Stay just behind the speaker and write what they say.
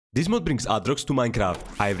This mod brings Aatrox to Minecraft.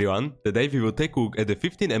 Hi everyone, today we will take a look at the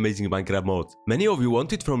 15 amazing Minecraft mods. Many of you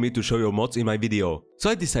wanted from me to show your mods in my video, so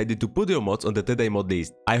I decided to put your mods on the today mod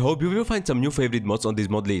list. I hope you will find some new favorite mods on this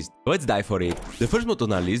mod list. Let's dive for it. The first mod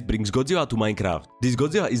on our list brings Godzilla to Minecraft. This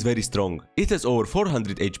Godzilla is very strong. It has over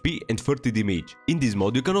 400 HP and 30 damage. In this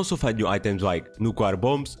mod you can also find new items like nuclear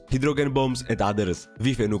bombs, hydrogen bombs and others.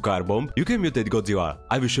 With a nuclear bomb you can mutate Godzilla.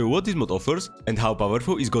 I will show you what this mod offers and how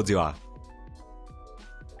powerful is Godzilla.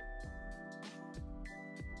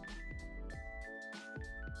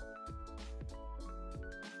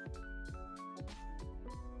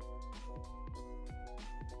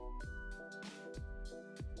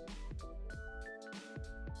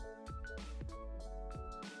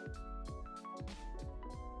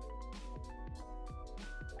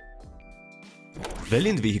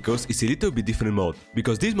 Valiant vehicles is a little bit different mod,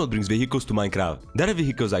 because this mod brings vehicles to Minecraft. There are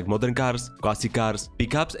vehicles like modern cars, classic cars,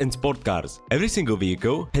 pickups and sport cars. Every single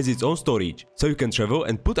vehicle has its own storage, so you can travel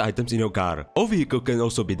and put items in your car. All vehicles can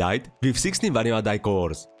also be dyed with 16 vanilla dye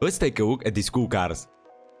colors. Let's take a look at these cool cars.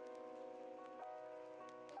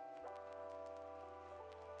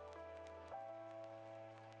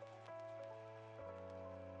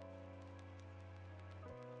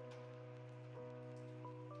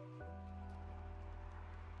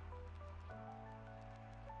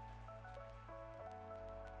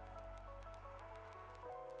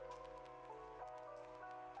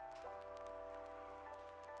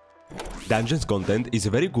 Dungeons content is a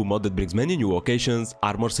very cool mod that brings many new locations,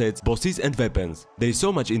 armor sets, bosses and weapons. There is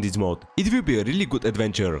so much in this mod. It will be a really good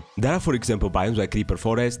adventure. There are for example biomes like Creeper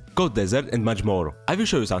Forest, Cold Desert and much more. I will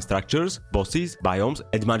show you some structures, bosses, biomes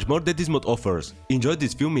and much more that this mod offers. Enjoy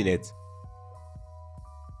these few minutes.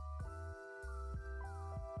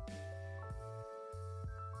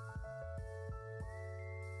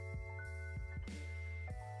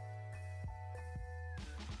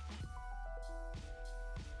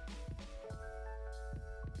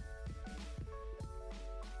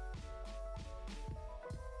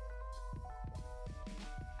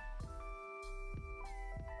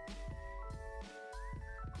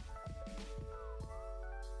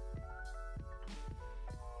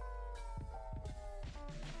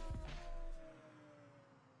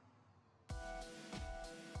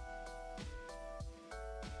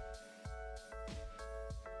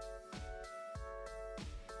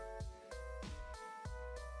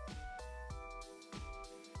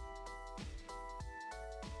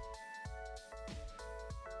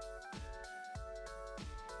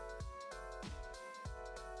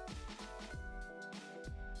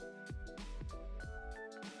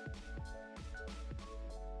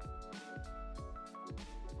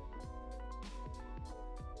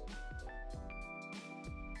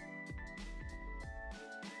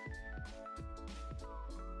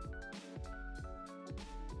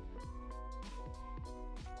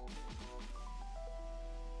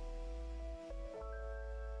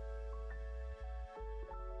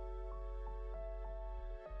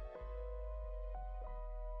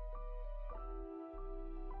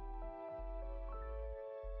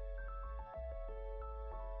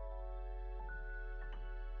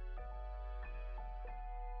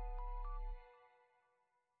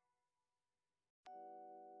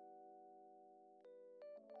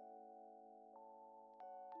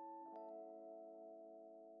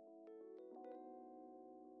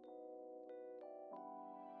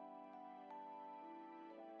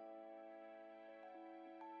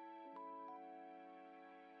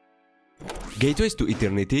 Gateways to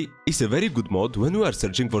Eternity is a very good mod when you are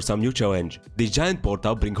searching for some new challenge. This giant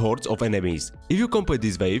portal brings hordes of enemies. If you complete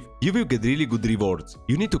this wave, you will get really good rewards.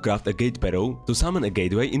 You need to craft a gate barrel to summon a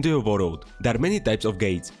gateway into your world. There are many types of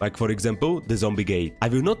gates, like for example the zombie gate. I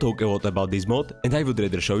will not talk a lot about this mod and I would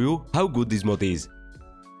rather show you how good this mod is.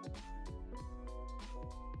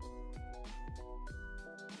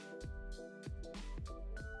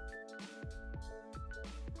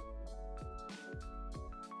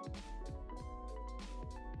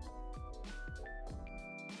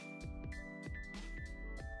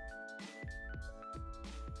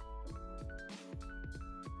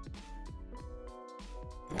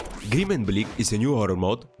 Grim and Bleak is a new horror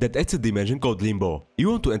mod that adds a dimension called Limbo.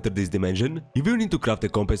 You want to enter this dimension, you will need to craft a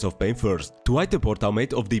compass of pain first, to light a portal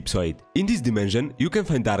made of deep sweat. In this dimension, you can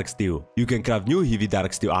find dark steel. You can craft new heavy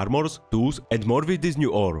dark steel armors, tools and more with this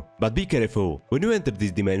new ore. But be careful, when you enter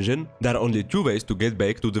this dimension, there are only two ways to get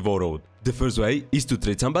back to the world. The first way is to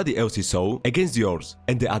trade somebody else's soul against yours,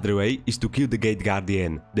 and the other way is to kill the Gate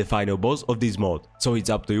Guardian, the final boss of this mod. So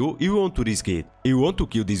it's up to you if you want to risk it. If you want to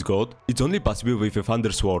kill this god, it's only possible with a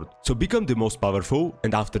Thunder Sword. So become the most powerful,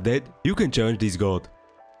 and after that, you can challenge this god.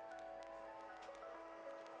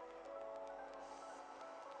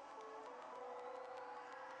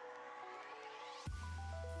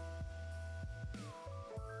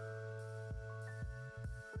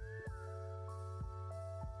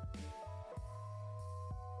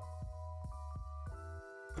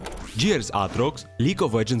 GR's Aatrox League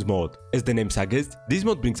of Legends mod. As the name suggests, this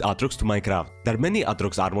mod brings Aatrox to Minecraft. There are many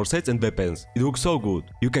Aatrox armor sets and weapons. It looks so good.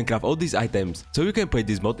 You can craft all these items, so you can play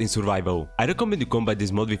this mod in survival. I recommend you combine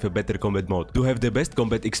this mod with a better combat mod to have the best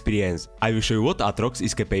combat experience. I will show you what Aatrox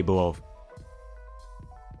is capable of.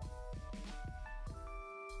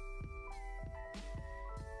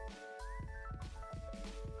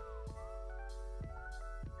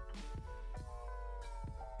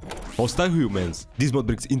 Hostile humans. This mod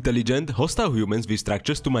brings intelligent, hostile humans with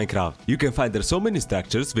structures to Minecraft. You can find there so many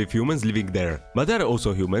structures with humans living there. But there are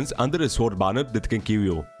also humans under a sword banner that can kill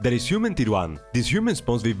you. There is human tier 1. This human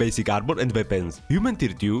spawns with basic armor and weapons. Human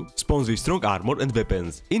tier 2 spawns with strong armor and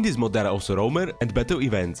weapons. In this mod there are also roamer and battle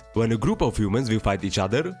events, when a group of humans will fight each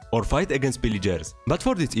other or fight against pillagers. But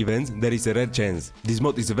for these events there is a rare chance. This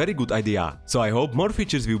mod is a very good idea, so I hope more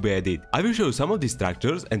features will be added. I will show you some of the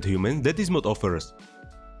structures and humans that this mod offers.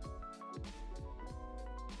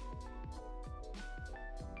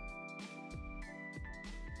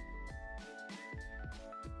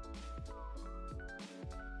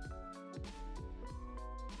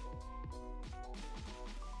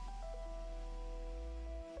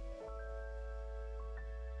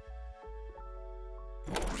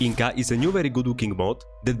 Inka is a new very good looking mod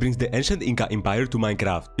that brings the ancient Inka Empire to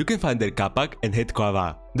Minecraft. You can find their Capac and head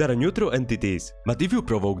Kava. They are neutral entities, but if you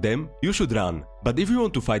provoke them, you should run. But if you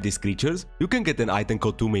want to fight these creatures, you can get an item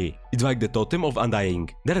called Tumi. It's like the Totem of Undying.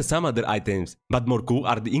 There are some other items, but more cool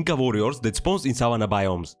are the Inka warriors that spawns in savanna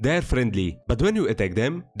biomes. They are friendly, but when you attack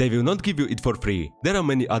them, they will not give you it for free. There are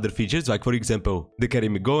many other features, like for example, the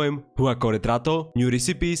Kerimi Golem, Huako Retrato, new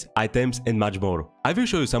recipes, items and much more. I will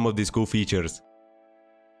show you some of these cool features.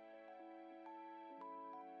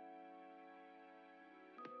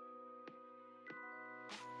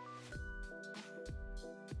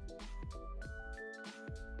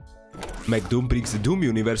 MCDoom brings the Doom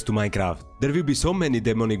universe to Minecraft. There will be so many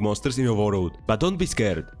demonic monsters in your world, but don't be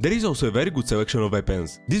scared. There is also a very good selection of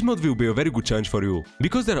weapons. This mod will be a very good challenge for you,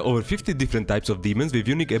 because there are over 50 different types of demons with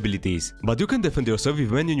unique abilities. But you can defend yourself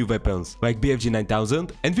with many new weapons, like BFG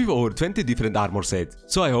 9000 and with over 20 different armor sets.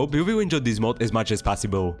 So I hope you will enjoy this mod as much as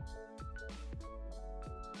possible.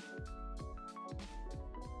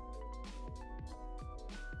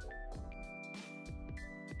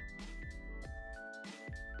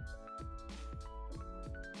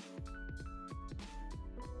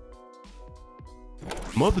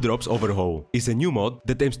 Mob Drops Overhaul is a new mod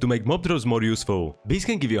that aims to make mob drops more useful. Bees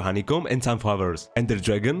can give you honeycomb and sunflowers, and their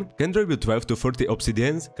dragon can drop you 12 to 30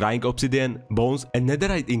 obsidians, crying obsidian, bones and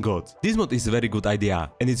netherite ingots. This mod is a very good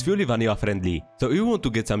idea, and it's fully vanilla friendly, so if you want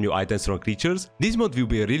to get some new items from creatures, this mod will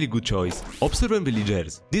be a really good choice. Observant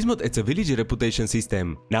Villagers. This mod adds a village reputation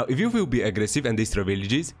system. Now if you will be aggressive and destroy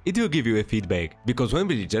villages, it will give you a feedback, because when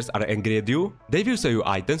villagers are angry at you, they will sell you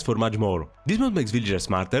items for much more. This mod makes villagers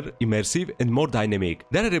smarter, immersive and more dynamic.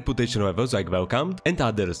 There are reputation levels like Welcomed and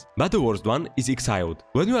others, but the worst one is Exiled.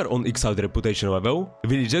 When you are on Exiled reputation level,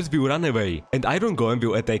 villagers will run away and Iron Golem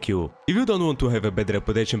will attack you. If you don't want to have a bad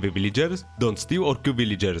reputation with villagers, don't steal or kill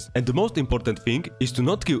villagers. And the most important thing is to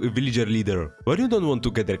not kill a villager leader. When you don't want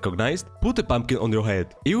to get recognized, put a pumpkin on your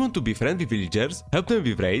head. If you want to be friends with villagers, help them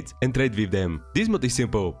with raids and trade with them. This mod is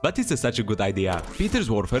simple, but it's such a good idea. Peter's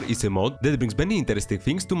Warfare is a mod that brings many interesting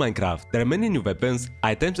things to Minecraft. There are many new weapons,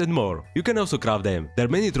 items and more. You can also craft them. There are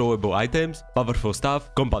many throwable items, powerful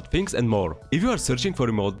stuff, combat things and more. If you are searching for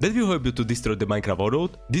a mod that will help you to destroy the Minecraft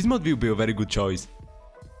world, this mod will be a very good choice.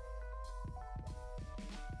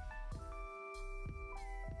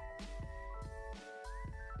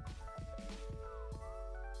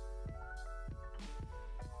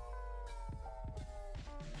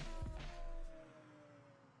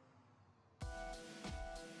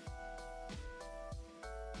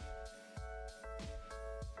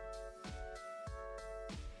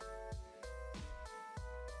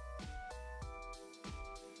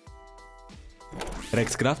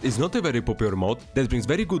 Rexcraft is not a very popular mod that brings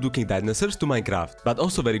very good looking dinosaurs to Minecraft, but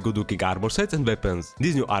also very good looking armor sets and weapons.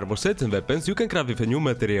 These new armor sets and weapons you can craft with a new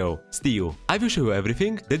material, steel. I will show you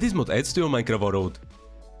everything that this mod adds to your Minecraft world.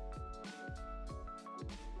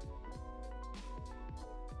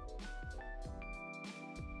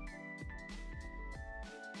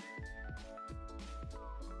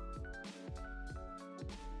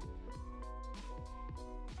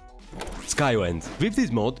 Skylands. With this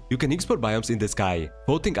mod, you can explore biomes in the sky.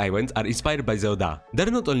 Floating islands are inspired by Zelda. There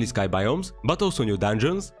are not only sky biomes, but also new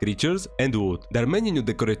dungeons, creatures and wood. There are many new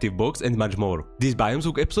decorative blocks and much more. These biomes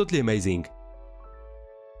look absolutely amazing.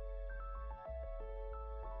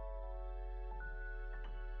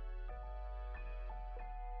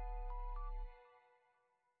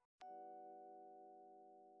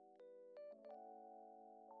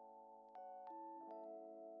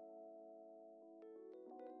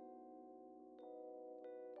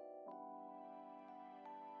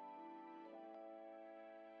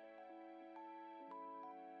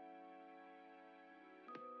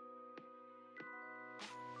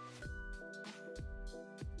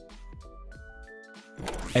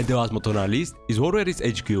 And the last mod on our list is Warrior's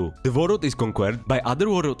HQ. The world is conquered by other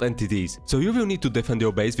world entities, so you will need to defend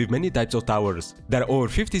your base with many types of towers. There are over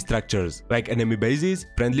 50 structures, like enemy bases,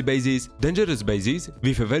 friendly bases, dangerous bases,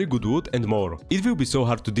 with a very good wood and more. It will be so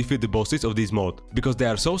hard to defeat the bosses of this mod, because they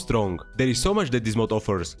are so strong. There is so much that this mod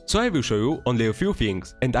offers, so I will show you only a few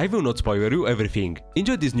things, and I will not spoil you everything.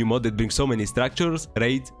 Enjoy this new mod that brings so many structures,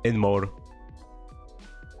 raids and more.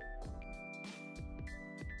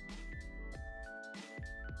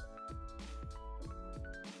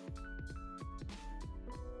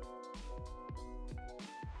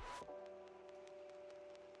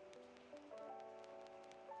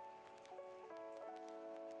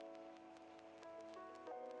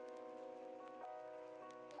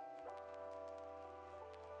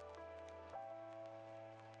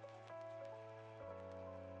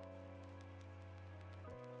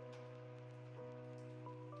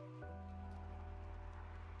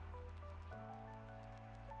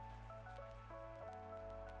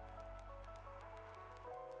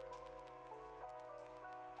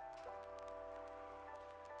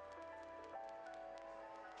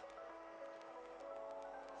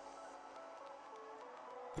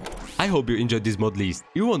 I hope you enjoyed this mod list.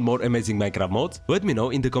 If you want more amazing Minecraft mods, let me know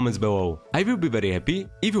in the comments below. I will be very happy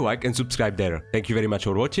if you like and subscribe there. Thank you very much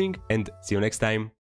for watching and see you next time.